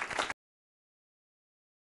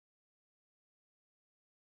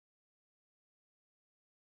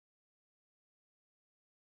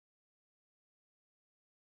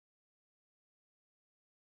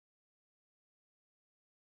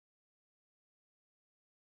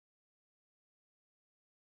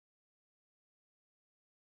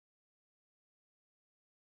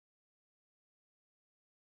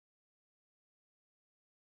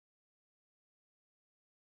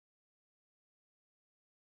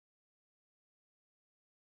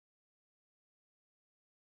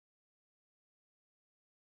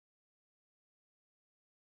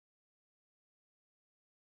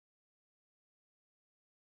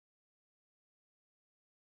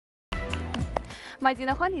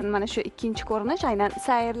 Madinaxon mana shu ikkinchi ko'rinish aynan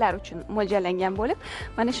sayrlar uchun mo'ljallangan bo'lib,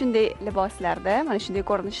 mana shunday liboslarda, mana shunday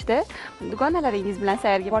ko'rinishda dugonalaringiz bilan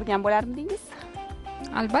sayrga borgan bo'larmidingiz?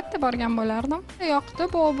 Albatta borgan bo'lardim. Yoqdi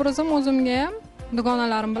bu obrazim o'zimga ham,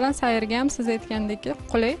 dugonalarim bilan sayrga ham siz aytgandek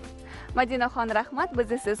qulay. Madinaxon, rahmat.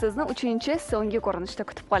 Biz esa sizni 3-so'nggi ko'rinishda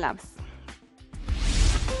kutib qolamiz.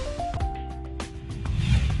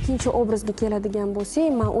 Ikkinchi obrazga keladigan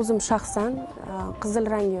bo'lsak, men o'zim shaxsan qizil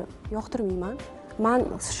rangni yoqtirmayman. Men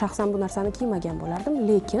shaxsan bu narsani kiymagan bo'lardim,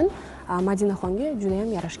 lekin Madinaxonga juda ham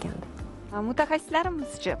yarashgandi.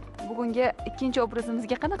 Mutaxassislarimizchi bugungi ikkinchi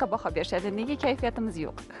obrazimizga qanaqa baho berishadi? Nega kayfiyatimiz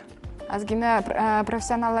yo'q? Ozgina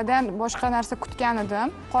professionallardan boshqa narsa kutgan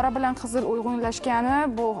edim. Qora bilan qizil uyg'unlashgani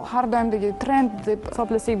bu har doimdagi trend deb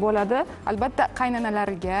hisoblasak bo'ladi. Albatta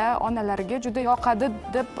qaynonalariga, onalariga juda yoqadi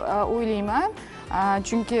deb o'ylayman.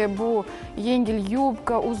 Chunki bu yengil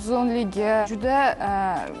yubka, uzunligi juda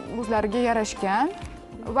o'zlariga yarashgan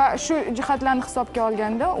va shu jihatlarni hisobga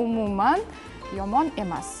olganda umuman yomon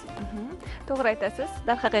emas. To'g'ri aytasiz.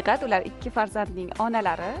 Darhaqiqat ular ikki farzandning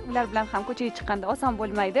onalari. Ular bilan ham ko'chaga chiqqanda oson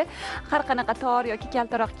bo'lmaydi. Har qanaqa tor yoki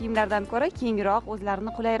kaltaroq kiyimlardan ko'ra kengroq,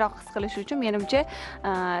 o'zlarini qulayroq his qilish uchun menimcha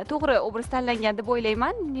to'g'ri obraz tanlangan deb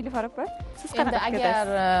o'ylayman. Nilufar opa, siz qanaqa fikrsiz? Agar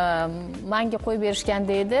menga qo'yib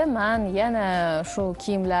berishganda edi, men yana shu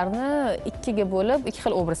kiyimlarni ikkiga bo'lib, ikki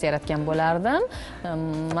xil obraz yaratgan bo'lardim.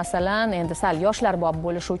 Masalan, endi sal yoshlar bob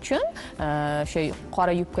bo'lishi uchun o'sha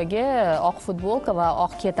qora yubkaga oq futbolka va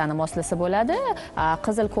oq ketani moslasa bo'ladi.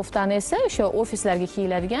 Qizil koftani esa o'sha ofislarga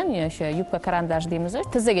kiyiladigan o'sha yubka karandash deymiz,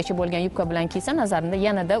 tizzagacha bo'lgan yubka bilan kiysa nazarimda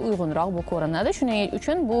yanada uyg'unroq bu ko'rinadi. Shuning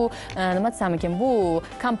uchun bu nima desam ekan, bu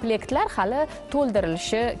komplektlar hali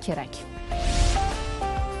to'ldirilishi kerak.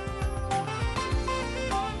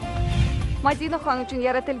 Madinaxon uchun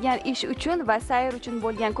yaratilgan ish uchun va sayr uchun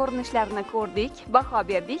bo'lgan ko'rinishlarni ko'rdik, baho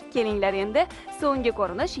berdik. Kelinglar endi so'nggi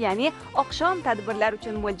ko'rinish, ya'ni oqshom tadbirlar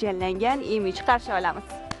uchun mo'ljallangan imij qarshi olamiz.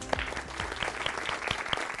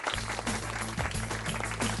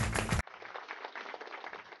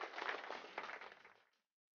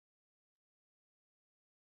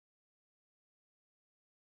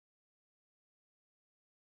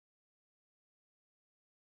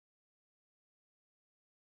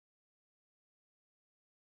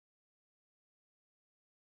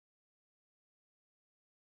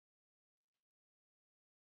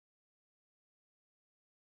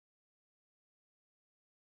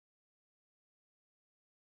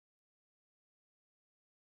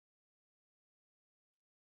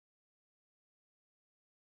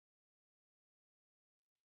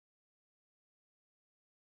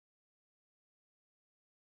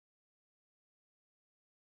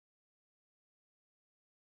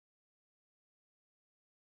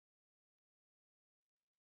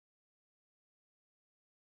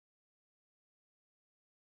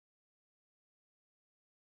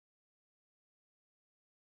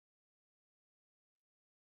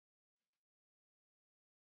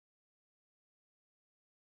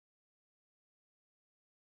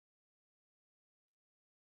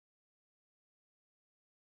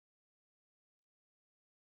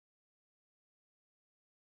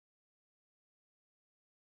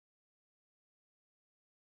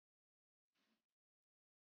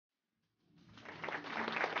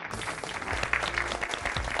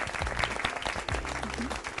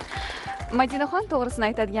 Madinaxon, to'g'risini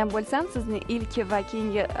aytadigan bo'lsam, sizni ilk va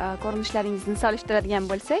keyingi ko'rinishlaringizni solishtiradigan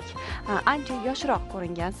bo'lsak, ancha yoshroq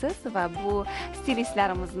ko'ringansiz va bu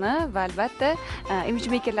stilistlarimizni va albatta imij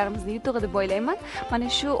mekerlarimizni yutug'i deb o'ylayman. Mana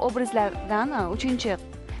shu obrazlardan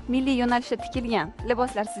 3-milliy yo'nalishda tikilgan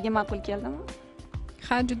liboslar sizga ma'qul keldimi?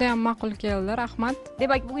 Ha, juda ham ma'qul keldi, rahmat.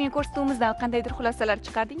 Demak, bugungi ko'rsatuvimizdan qandaydir xulosalar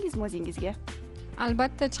chiqardingizmi o'zingizga?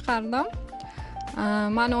 Albatta chiqardim.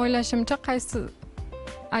 Meni o'ylashimcha, qaysi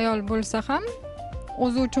ayol bo'lsa ham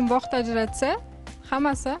o'zi uchun vaqt ajratsa,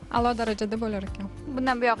 hammasi a'lo darajada bo'lar ekan.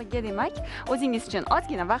 Bundan buyog'iga demak, o'zingiz uchun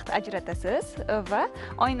ozgina vaqt ajratasiz va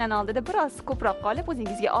oynani oldida biroz ko'proq qolib,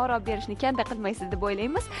 o'zingizga orom berishni kanda qilmaysiz deb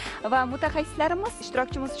o'ylaymiz. Va mutaxassislarimiz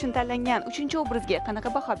ishtirokchimiz uchun tanlangan 3-obrazga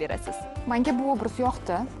qanaqa baho berasiz? Menga bu obraz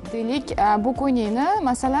yoqdi. Deylik, bu ko'ylakni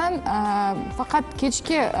masalan faqat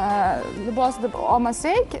kechki libos deb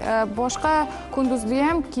olmasak, boshqa kunduzda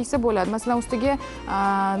ham kiysa bo'ladi. Masalan, ustiga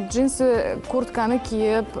jinsi kurtkani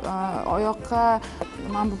kiyib, oyoqqa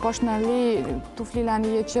mana bu poshnali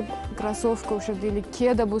tuflilarni yechib, krossovka o'sha deylik,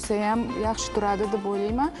 keda bo'lsa ham yaxshi turadi deb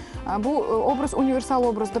o'ylayman. Bu obraz universal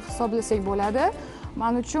obraz deb hisoblasak bo'ladi.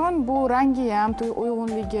 Men uchun bu rangi ham,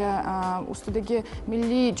 uyg'unligi, ustidagi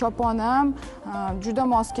milliy choponi ham juda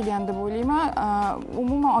mos kelgan deb o'ylayman.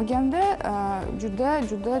 Umuman olganda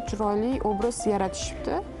juda chiroyli obraz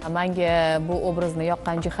yaratishibdi. Menga bu obrazni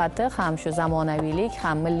yoqqan jihati ham shu zamonaviylik,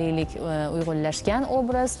 ham milliylik uyg'unlashgan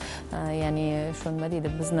obraz. Ya'ni shu nima deydi,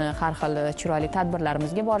 bizni har xil chiroyli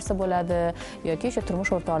tadbirlarimizga borsa bo'ladi yoki o'sha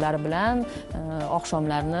turmush o'rtoqlari bilan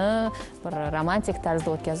oqshomlarni bir romantik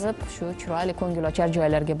tarzda o'tkazib, shu chiroyli ko'ngilochar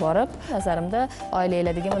joylarga borib, nazarimda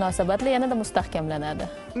oilalardagi munosabatlar yanada mustahkamlanadi.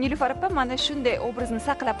 Nilufar opa, mana shunday obrazni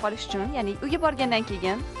saqlab qolish uchun, ya'ni uyga borgandan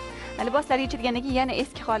keyin liboslar yechilgandan keyin yana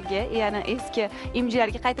eski holga, yana eski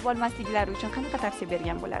imijlarga qaytib olmasliklari uchun qanaqa tavsiya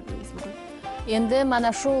bergan bo'lardingiz bugun? Endi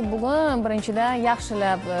mana shu bugun birinchidan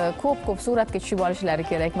yaxshilab ko'p suratga tushib olishlari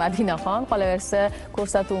kerak Madinaxon. Qolaversa,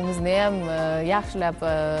 ko'rsatuvimizni ham yaxshilab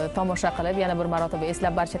tomosha qilib, yana bir marotaba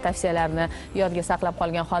eslab barcha tavsiyalarni yodga saqlab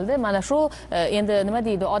qolgan holda, mana shu endi nima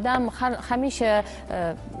deydi, odam hamisha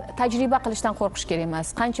tajriba qilishdan qo'rqish kerak emas.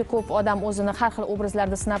 Qancha ko'p odam o'zini har xil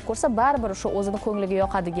obrazlarda sinab ko'rsa, baribir shu o'zini ko'ngliga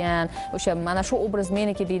yoqadigan, o'sha mana shu obraz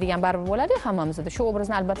meniki deydigan baribir bo'ladi hammamizda. Shu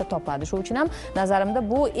obrazni albatta topadi. Shu uchun ham nazarimda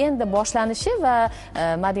bu endi boshlanishi va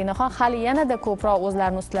Madinaxon hali yanada ko'proq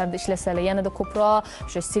o'zlarini ustlarida ishlasalar, yanada ko'proq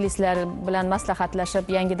o'sha stilistlar bilan maslahatlashib,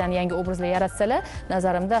 yangidan yangi obrazlar yaratsalar,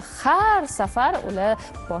 nazarimda har safar ular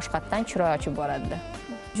boshqatdan chiroy ochib boradi.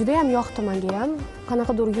 Juda ham yoqdi menga ham.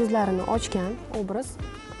 Qanaqadir yuzlarini ochgan obraz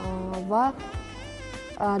va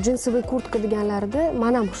jinsiviy kurtka deganlarida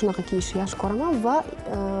men ham shunaqa kiyishni yaxshi ko'raman va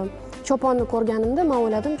choponni ko'rganimda men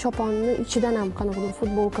o'yladim, choponni ichidan ham qanaqadir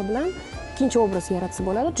futbolka bilan ikkinchi obraz yaratsa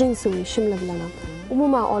bo'ladi, jinsiviy shimla bilan ham.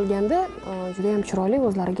 Umuman olganda juda ham chiroyli,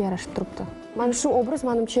 o'zlariga yarashib turibdi. Mana shu obraz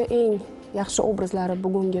menimcha eng yaxshi obrazlari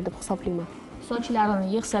bugungi deb hisoblayman. Sochlarini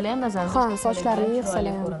yig'salar ham nazarimda. Ha, sochlarini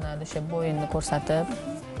yig'salar ham ko'rinadi, o'sha bo'yinni ko'rsatib.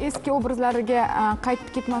 Eski obrazlariga qaytib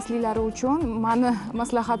ketmasliklari uchun meni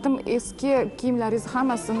maslahatim eski kiyimlaringizni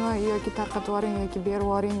hammasini yoki tarqatib yuboring yoki berib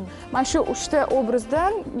yuboring. Mana shu 3 ta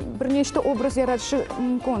obrazdan bir nechta obraz yaratish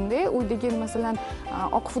mumkin-da. Uydagi masalan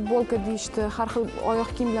oq futbolka deyishdi, har xil oyoq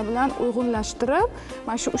kiyimlar bilan uyg'unlashtirib,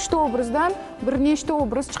 mana shu 3 ta obrazdan bir nechta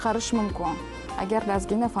obraz chiqarish mumkin. Agar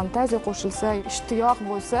ozgina fantaziya qo'shilsa, ishtiyoq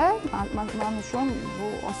bo'lsa, men uchun bu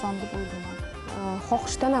oson deb o'ylayman.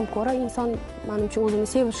 Xohishdan ham ko'ra inson menimcha o'zini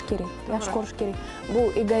sevish kerak, yaxshi ko'rish kerak. Bu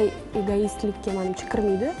egoistlikka menimcha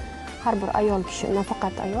kirmaydi. Har bir ayol kishi,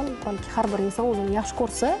 nafaqat ayol, balki har bir inson o'zini yaxshi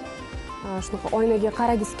ko'rsa, shunaqa oynaga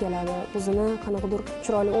qaragisi keladi, o'zini qanaqadir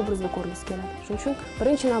chiroyli obrazda ko'rgisi keladi. Shuning uchun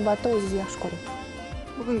birinchi navbatda o'zingizni yaxshi ko'ring.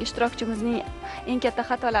 Bugungi ishtirokchimizning eng katta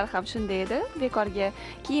xatolari ham shunday edi. Bekorga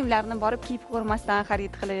kiyimlarni borib kiyib ko'rmasdan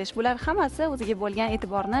xarid qilish. Bular hammasi o'ziga bo'lgan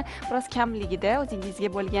e'tiborni biroz kamligida, o'zingizga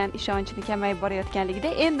bo'lgan ishonchni kamayib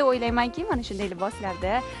borayotganligida. Endi o'ylaymanki, mana shunday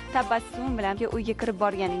liboslarda tabassum bilan uyga kirib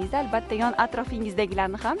borganingizda albatta yon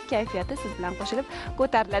atrofingizdagilarni ham kayfiyati siz bilan qo'shilib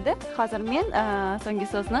ko'tariladi. Hozir men so'nggi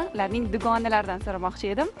so'zni ularning dugonalaridan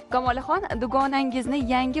so'ramoqchi edim. Kamolaxon, dugonangizni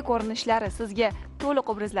yangi ko'rinishlari sizga to'liq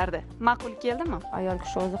obrazlarda ma'qul keldimi? Ayol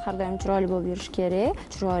kishi o'zi har doim chiroyli bo'lib yurish kerak,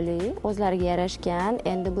 chiroyli, o'zlariga yarashgan.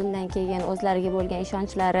 Endi bundan keyin o'zlariga bo'lgan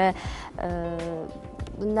ishonchlari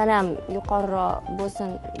bundan ham yuqoriroq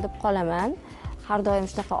bo'lsin deb qolaman. Har doim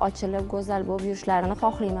shunaqa ochilib, go'zal bo'lib yurishlarini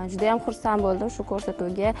xohlayman. Juda ham xursand bo'ldim shu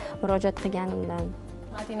ko'rsatuvga murojaat qilganimdan.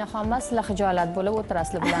 Madinaxon, sizlar hijolat bo'lib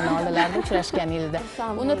o'tirasizlar bilan oldilarda uchrashganingizda.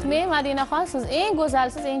 Unutmang, Madinaxon, siz eng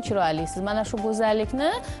go'zalsiz, eng chiroylisiz. Mana shu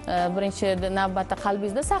go'zallikni birinchi navbatda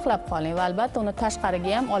qalbingizda saqlab qoling va albatta uni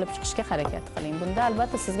tashqariga ham olib chiqishga harakat qiling. Bunda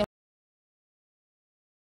albatta sizga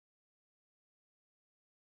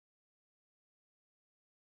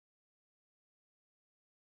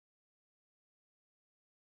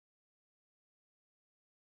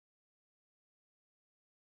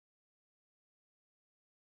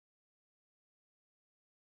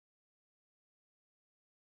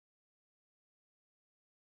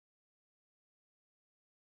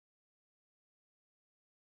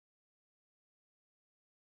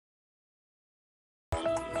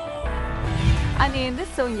Ana endi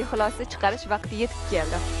so'nggi xulosa chiqarish vaqti yetib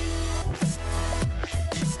keldi.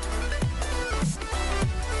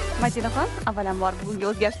 Madinaxon, avvalambor bugungi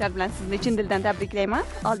o'zgarishlar bilan sizni chin dildan tabriklayman.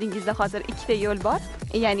 Oldingizda hozir ikkita yo'l bor.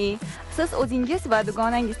 Ya'ni siz o'zingiz va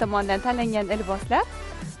dugonangiz tomonidan tanlangan liboslar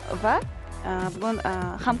va bugun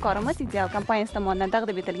hamkorimiz Ideal kompaniyasi tomonidan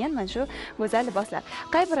taqdim etilgan mana shu go'zal liboslar.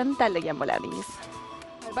 Qay birini tanlagan bo'lardingiz?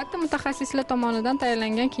 Albatta mutaxassislar tomonidan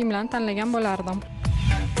tayyorlangan kiyimlarni tanlagan bo'lardim.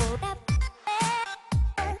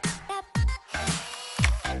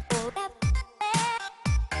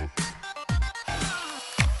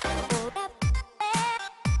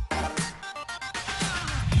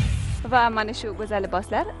 Va mana shu go'zal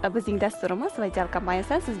liboslar bizning dasturimiz va Ideal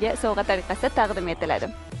kompaniyasidan sizga sovg'a tariqasida taqdim etiladi.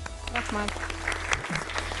 Rahmat.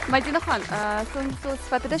 Madinaxon, so'nggi so'z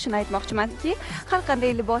sifatida shuni aytmoqchimanki, har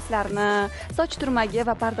qanday liboslarni, soch turmagi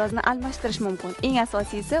va pardozni almashtirish mumkin. Eng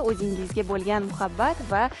asosiysi o'zingizga bo'lgan muhabbat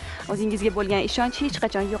va o'zingizga bo'lgan ishonch hech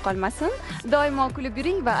qachon yo'qolmasin. Doimo kulib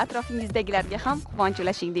yuring va atrofingizdagilarga ham quvonch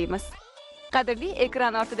ulashing deymiz. Qadrli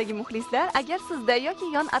ekran ortidagi muxlislar, agar sizda yoki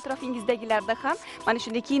yon atrofingizdagilarda ham mana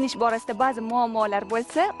shunday kiyinish borasida ba'zi muammolar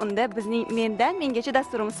bo'lsa, unda bizning Mendan mengacha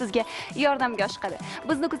dasturimiz sizga yordamga oshiqadi.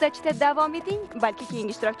 Bizni kuzatishda davom eting, balki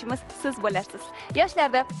keyingi ishtirokchimiz siz bo'larsiz.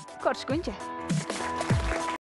 Yoshlarda ko'rishguncha.